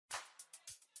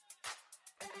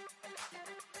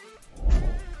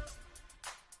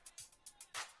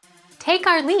Take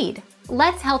our lead.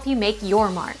 Let's help you make your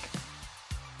mark.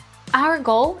 Our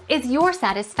goal is your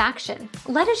satisfaction.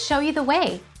 Let us show you the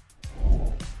way.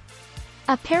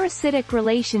 A parasitic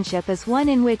relationship is one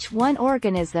in which one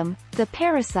organism, the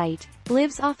parasite,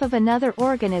 lives off of another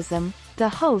organism, the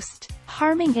host,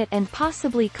 harming it and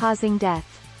possibly causing death.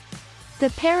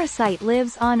 The parasite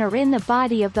lives on or in the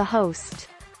body of the host.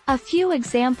 A few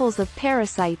examples of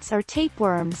parasites are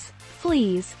tapeworms,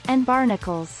 fleas, and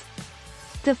barnacles.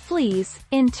 The fleas,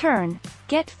 in turn,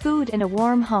 get food and a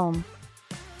warm home.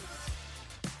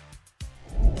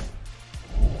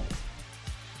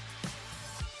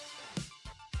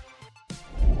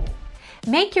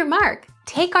 Make your mark.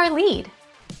 Take our lead.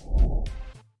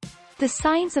 The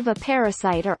signs of a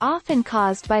parasite are often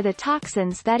caused by the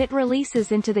toxins that it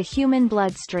releases into the human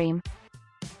bloodstream.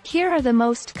 Here are the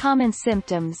most common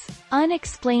symptoms: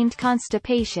 unexplained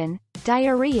constipation,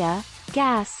 diarrhea,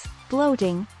 gas,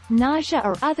 bloating, nausea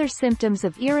or other symptoms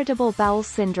of irritable bowel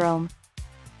syndrome.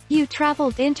 You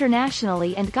traveled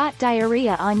internationally and got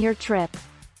diarrhea on your trip.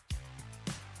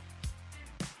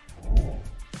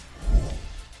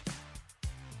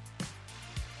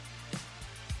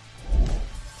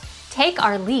 Take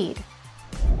our lead.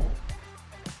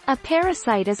 A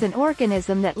parasite is an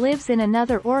organism that lives in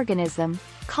another organism,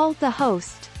 called the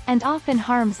host, and often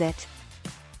harms it.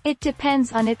 It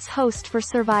depends on its host for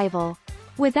survival.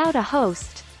 Without a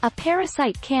host, a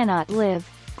parasite cannot live,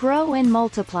 grow and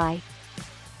multiply.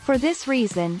 For this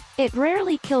reason, it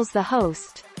rarely kills the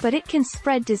host, but it can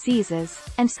spread diseases,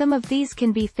 and some of these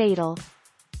can be fatal.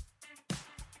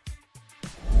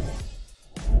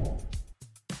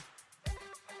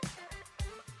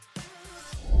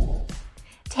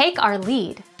 Take our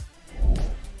lead.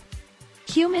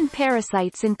 Human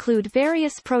parasites include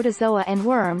various protozoa and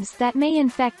worms that may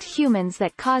infect humans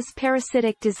that cause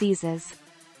parasitic diseases.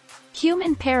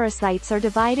 Human parasites are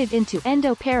divided into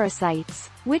endoparasites,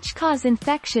 which cause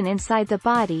infection inside the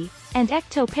body, and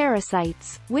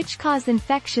ectoparasites, which cause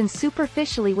infection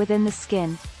superficially within the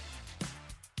skin.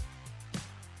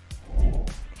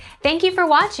 Thank you for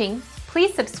watching.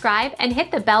 Please subscribe and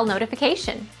hit the bell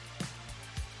notification.